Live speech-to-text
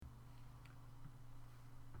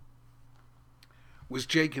Was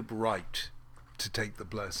Jacob right to take the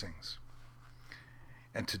blessings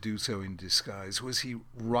and to do so in disguise? Was he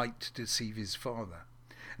right to deceive his father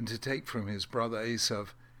and to take from his brother Esau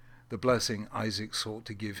the blessing Isaac sought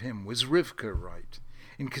to give him? Was Rivkah right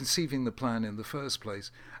in conceiving the plan in the first place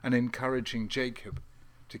and encouraging Jacob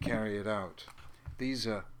to carry it out? These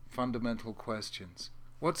are fundamental questions.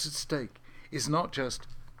 What's at stake is not just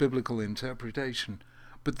biblical interpretation,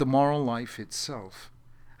 but the moral life itself.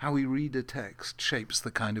 How we read a text shapes the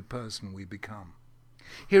kind of person we become.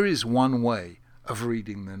 Here is one way of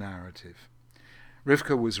reading the narrative.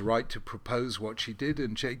 Rivkah was right to propose what she did,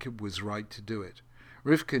 and Jacob was right to do it.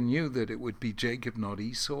 Rivkah knew that it would be Jacob, not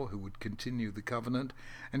Esau, who would continue the covenant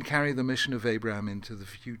and carry the mission of Abraham into the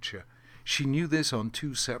future. She knew this on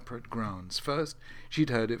two separate grounds. First, she'd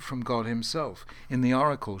heard it from God himself in the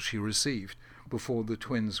oracle she received before the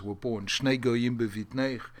twins were born. Shnei goyim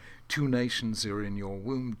bevitnech, 2 nations are in your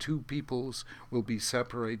womb, 2 peoples will be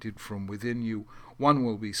separated from within you, one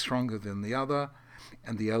will be stronger than the other,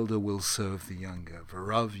 and the elder will serve the younger.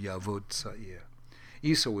 V'rav yavod tza'ir.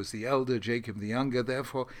 Esau was the elder, Jacob the younger,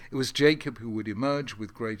 therefore it was Jacob who would emerge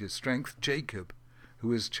with greater strength, Jacob who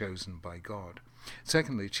was chosen by God.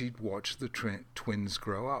 Secondly, she'd watched the twins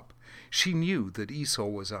grow up. She knew that Esau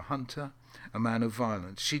was a hunter, a man of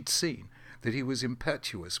violence. She'd seen that he was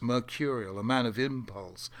impetuous, mercurial, a man of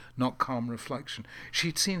impulse, not calm reflection.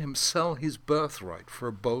 She'd seen him sell his birthright for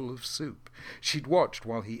a bowl of soup. She'd watched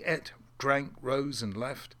while he ate, drank, rose, and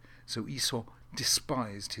left. So Esau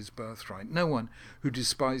despised his birthright. No one who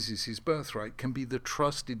despises his birthright can be the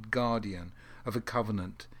trusted guardian of a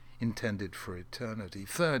covenant intended for eternity.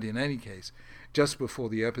 Third, in any case, just before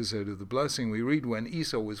the episode of the blessing, we read when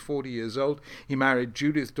Esau was 40 years old, he married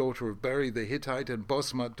Judith, daughter of Beri the Hittite, and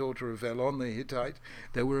Bosmat, daughter of Elon the Hittite.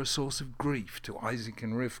 They were a source of grief to Isaac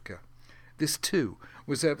and Rivkah. This, too,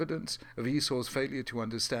 was evidence of Esau's failure to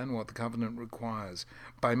understand what the covenant requires.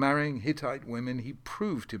 By marrying Hittite women, he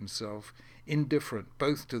proved himself indifferent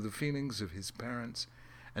both to the feelings of his parents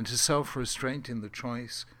and to self-restraint in the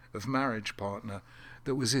choice of marriage partner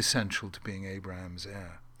that was essential to being Abraham's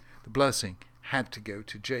heir. The blessing had to go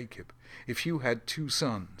to Jacob. If you had 2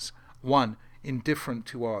 sons, one indifferent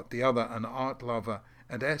to art, the other an art lover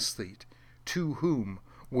and aesthete, to whom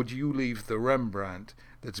would you leave the Rembrandt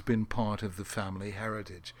that's been part of the family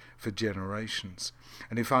heritage for generations?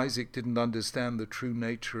 And if Isaac didn't understand the true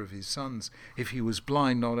nature of his sons, if he was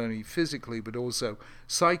blind not only physically but also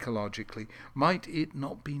psychologically, might it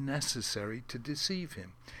not be necessary to deceive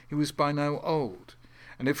him? He was by now old.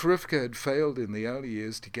 And if Rivkah had failed in the early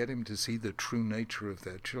years to get him to see the true nature of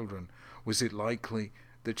their children, was it likely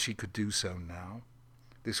that she could do so now?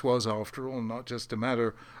 This was, after all, not just a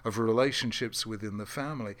matter of relationships within the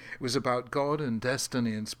family. It was about God and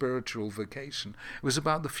destiny and spiritual vocation. It was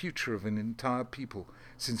about the future of an entire people,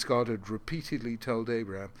 since God had repeatedly told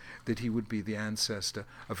Abraham that he would be the ancestor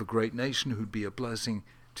of a great nation who'd be a blessing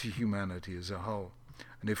to humanity as a whole.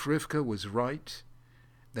 And if Rivkah was right,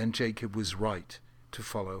 then Jacob was right to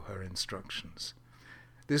follow her instructions.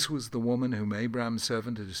 This was the woman whom Abraham's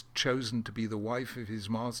servant had chosen to be the wife of his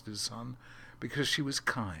master's son, because she was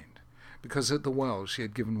kind, because at the well she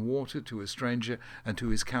had given water to a stranger and to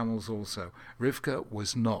his camels also. Rivkah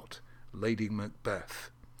was not Lady Macbeth.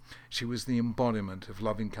 She was the embodiment of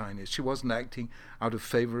loving kindness. She wasn't acting out of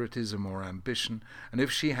favoritism or ambition, and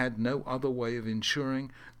if she had no other way of ensuring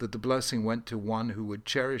that the blessing went to one who would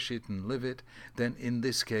cherish it and live it, then in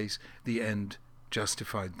this case the end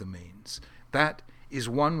justified the means. That is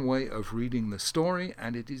one way of reading the story,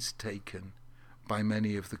 and it is taken by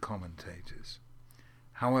many of the commentators.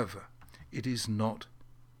 However, it is not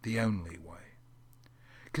the only way.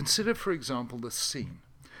 Consider, for example, the scene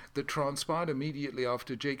that transpired immediately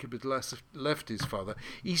after Jacob had left his father.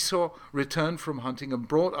 Esau returned from hunting and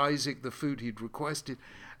brought Isaac the food he'd requested,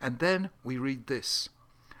 and then we read this.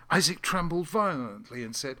 Isaac trembled violently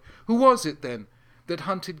and said, "Who was it then that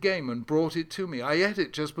hunted game and brought it to me? I ate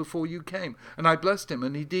it just before you came, and I blessed him,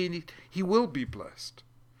 and indeed he will be blessed."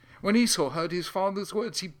 When Esau heard his father's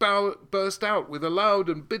words, he burst out with a loud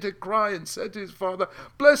and bitter cry and said to his father,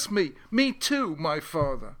 "Bless me too, my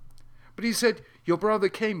father." But he said, "Your brother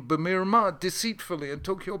came b'mirmah, deceitfully, and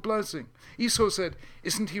took your blessing." Esau said,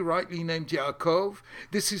 "Isn't he rightly named Yaakov?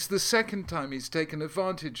 This is the second time he's taken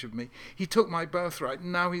advantage of me. He took my birthright,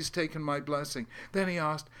 and now he's taken my blessing." Then he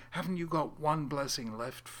asked, "Haven't you got one blessing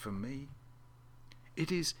left for me?"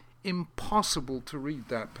 It is impossible to read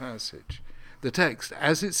that passage, the text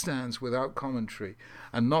as it stands without commentary,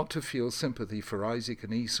 and not to feel sympathy for Isaac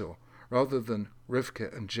and Esau, rather than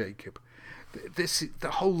Rivkah and Jacob.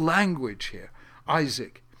 The whole language here,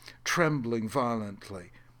 Isaac trembling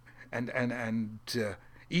violently, and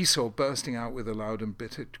Esau bursting out with a loud and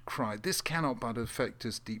bitter cry. This cannot but affect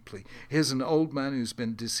us deeply. Here's an old man who's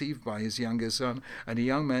been deceived by his younger son, and a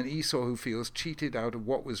young man, Esau, who feels cheated out of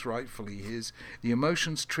what was rightfully his. The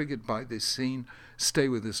emotions triggered by this scene stay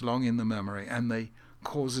with us long in the memory, and they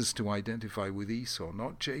cause us to identify with Esau,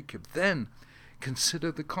 not Jacob. Then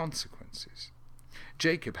consider the consequences.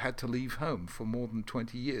 Jacob had to leave home for more than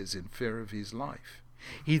 20 years in fear of his life.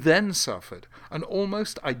 He then suffered an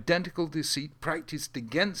almost identical deceit practiced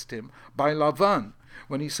against him by Laban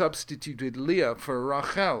when he substituted Leah for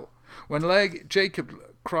Rachel. When Jacob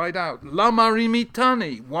cried out, Lama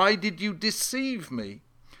rimitani, why did you deceive me?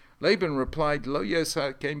 Laban replied, Lo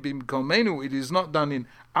yesarkem bimkomenu, it is not done in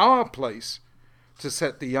our place to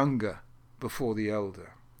set the younger before the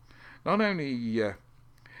elder. Not only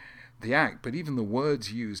the act, but even the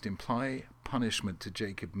words used imply punishment to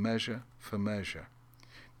Jacob measure for measure.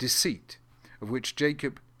 Deceit, of which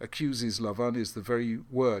Jacob accuses Laban, is the very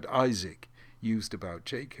word Isaac used about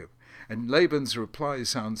Jacob. And Laban's reply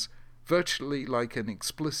sounds virtually like an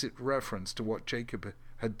explicit reference to what Jacob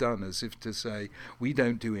had done, as if to say, we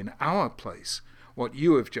don't do in our place what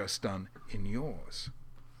you have just done in yours.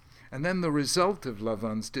 And then the result of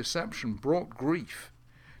Laban's deception brought grief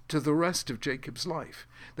to the rest of Jacob's life.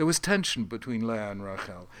 There was tension between Leah and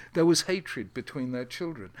Rachel. There was hatred between their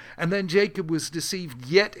children. And then Jacob was deceived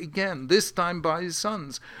yet again, this time by his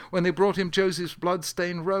sons, when they brought him Joseph's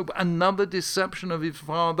blood-stained robe, another deception of his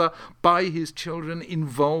father by his children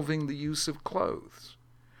involving the use of clothes.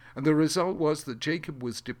 And the result was that Jacob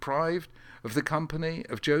was deprived of the company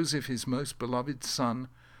of Joseph, his most beloved son,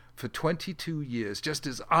 for 22 years, just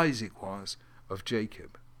as Isaac was of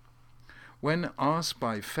Jacob. When asked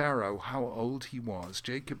by Pharaoh how old he was,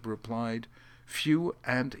 Jacob replied, Few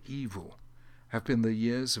and evil have been the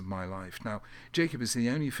years of my life. Now, Jacob is the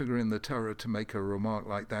only figure in the Torah to make a remark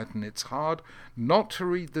like that, and it's hard not to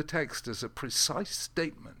read the text as a precise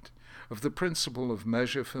statement of the principle of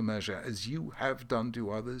measure for measure. As you have done to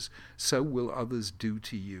others, so will others do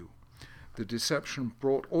to you. The deception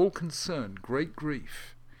brought all concerned great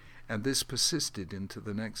grief, and this persisted into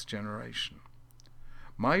the next generation.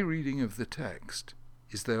 My reading of the text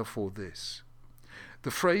is therefore this.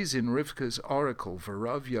 The phrase in Rivka's oracle,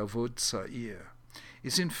 V'rav Yavod Sa'ir,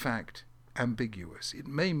 is in fact ambiguous. It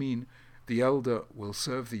may mean the elder will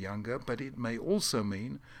serve the younger, but it may also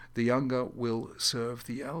mean the younger will serve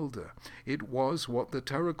the elder. It was what the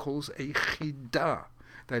Torah calls a chidah,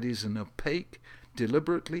 that is, an opaque,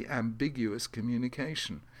 deliberately ambiguous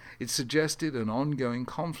communication. It suggested an ongoing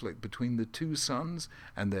conflict between the two sons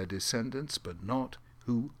and their descendants, but not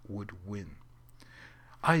who would win.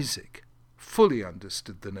 Isaac fully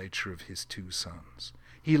understood the nature of his two sons.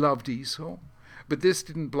 He loved Esau, but this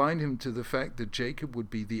didn't blind him to the fact that Jacob would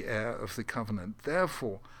be the heir of the covenant.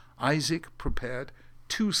 Therefore, Isaac prepared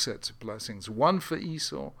two sets of blessings, one for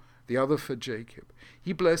Esau, the other for Jacob.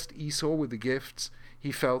 He blessed Esau with the gifts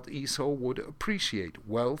he felt Esau would appreciate,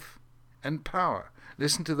 wealth and power.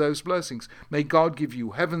 Listen to those blessings. May God give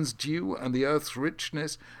you heaven's dew and the earth's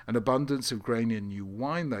richness and abundance of grain and new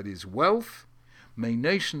wine, that is wealth. May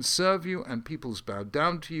nations serve you and peoples bow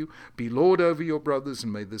down to you. Be Lord over your brothers,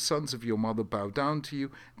 and may the sons of your mother bow down to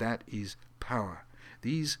you. That is power.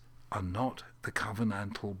 These are not the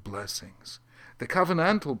covenantal blessings. The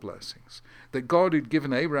covenantal blessings that God had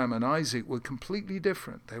given Abraham and Isaac were completely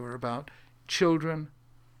different. They were about children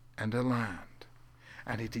and a land.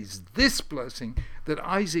 And it is this blessing that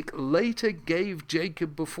Isaac later gave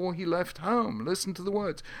Jacob before he left home. Listen to the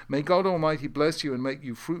words. May God Almighty bless you and make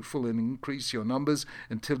you fruitful and increase your numbers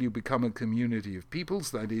until you become a community of peoples,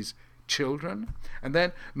 that is, children. And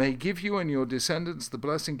then may he give you and your descendants the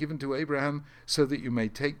blessing given to Abraham so that you may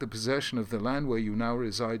take the possession of the land where you now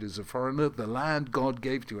reside as a foreigner, the land God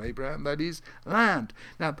gave to Abraham, that is, land.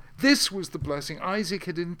 Now, this was the blessing Isaac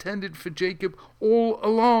had intended for Jacob all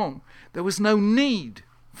along. There was no need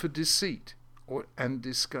for deceit and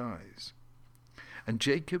disguise. And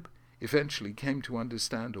Jacob eventually came to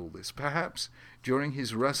understand all this, perhaps during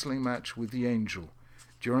his wrestling match with the angel,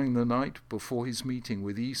 during the night before his meeting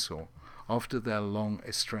with Esau, after their long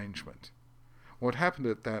estrangement. What happened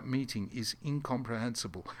at that meeting is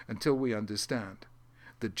incomprehensible until we understand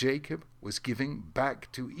that Jacob was giving back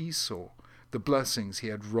to Esau the blessings he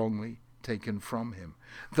had wrongly taken from him.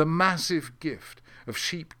 The massive gift of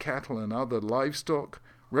sheep, cattle, and other livestock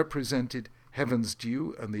represented heaven's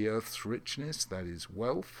dew and the earth's richness, that is,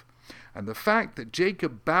 wealth. And the fact that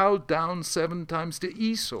Jacob bowed down 7 times to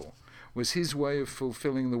Esau was his way of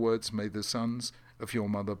fulfilling the words, may the sons of your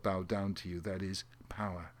mother bow down to you, that is,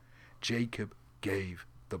 power. Jacob gave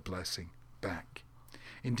the blessing back.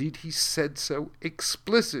 Indeed, he said so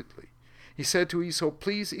explicitly He said to Esau,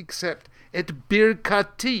 please accept et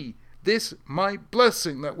birkati, this my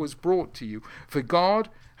blessing that was brought to you, for God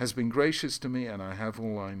has been gracious to me and I have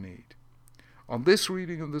all I need. On this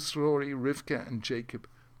reading of the story, Rivkah and Jacob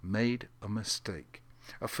made a mistake,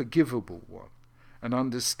 a forgivable one, an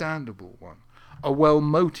understandable one, a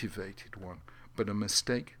well-motivated one, but a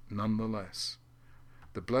mistake nonetheless.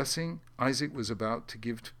 The blessing Isaac was about to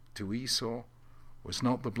give to Esau was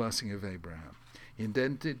not the blessing of Abraham. He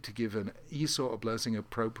intended to give Esau a blessing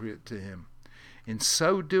appropriate to him. In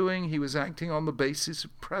so doing, he was acting on the basis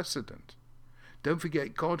of precedent. Don't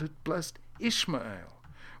forget, God had blessed Ishmael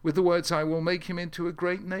with the words, I will make him into a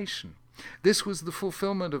great nation. This was the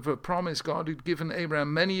fulfillment of a promise God had given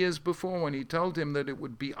Abraham many years before when he told him that it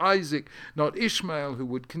would be Isaac, not Ishmael, who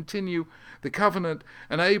would continue the covenant.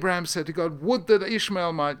 And Abraham said to God, would that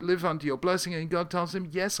Ishmael might live unto your blessing. And God tells him,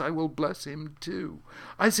 yes, I will bless him too.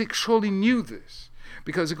 Isaac surely knew this,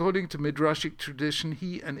 because according to Midrashic tradition,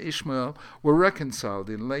 he and Ishmael were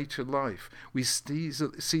reconciled in later life. We see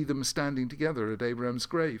them standing together at Abraham's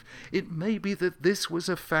grave. It may be that this was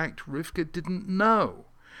a fact Rivkah didn't know.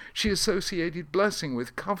 She associated blessing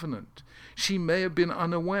with covenant. She may have been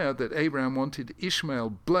unaware that Abraham wanted Ishmael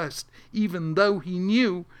blessed, even though he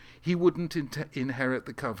knew he wouldn't inherit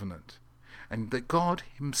the covenant, and that God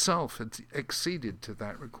himself had acceded to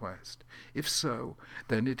that request. If so,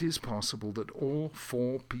 then it is possible that all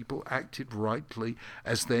four people acted rightly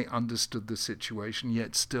as they understood the situation,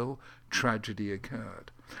 yet still tragedy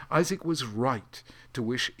occurred. Isaac was right to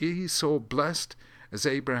wish Esau blessed as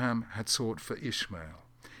Abraham had sought for Ishmael.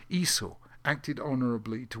 Esau acted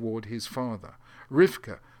honorably toward his father.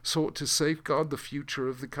 Rivkah sought to safeguard the future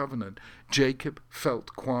of the covenant. Jacob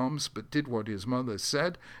felt qualms but did what his mother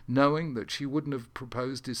said, knowing that she wouldn't have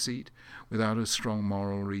proposed deceit without a strong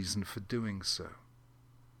moral reason for doing so.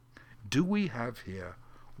 Do we have here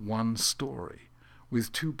one story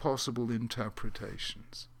with two possible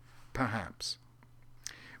interpretations? Perhaps.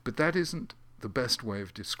 But that isn't the best way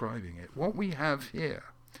of describing it. What we have here,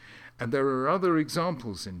 and there are other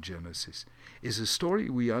examples in Genesis, is a story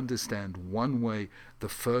we understand one way the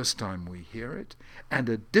first time we hear it, and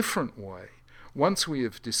a different way once we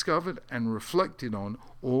have discovered and reflected on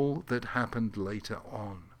all that happened later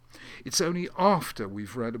on. It's only after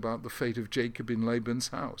we've read about the fate of Jacob in Laban's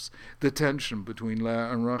house, the tension between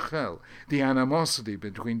Leah and Rachel, the animosity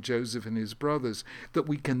between Joseph and his brothers, that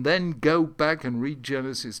we can then go back and read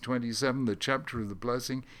Genesis 27, the chapter of the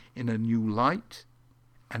blessing, in a new light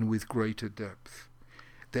and with greater depth.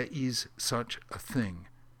 There is such a thing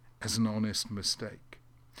as an honest mistake.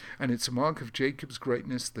 And it's a mark of Jacob's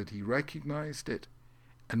greatness that he recognized it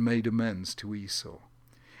and made amends to Esau.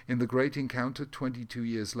 In the great encounter 22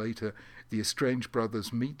 years later, the estranged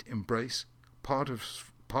brothers meet, embrace, part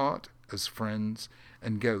as friends,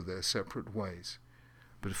 and go their separate ways.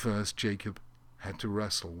 But first Jacob had to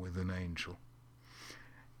wrestle with an angel.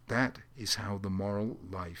 That is how the moral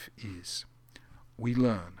life is. We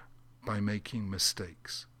learn by making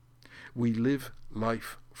mistakes. We live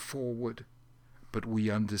life forward, but we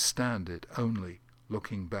understand it only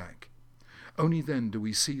looking back. Only then do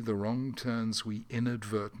we see the wrong turns we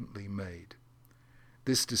inadvertently made.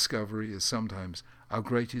 This discovery is sometimes our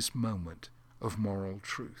greatest moment of moral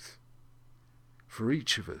truth. For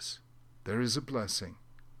each of us, there is a blessing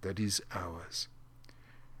that is ours.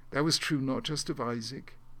 That was true not just of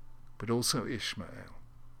Isaac, but also Ishmael,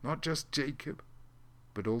 not just Jacob,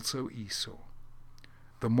 but also Esau.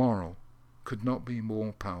 The moral could not be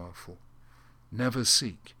more powerful. Never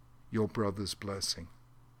seek your brother's blessing.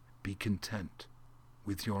 Be content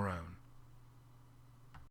with your own.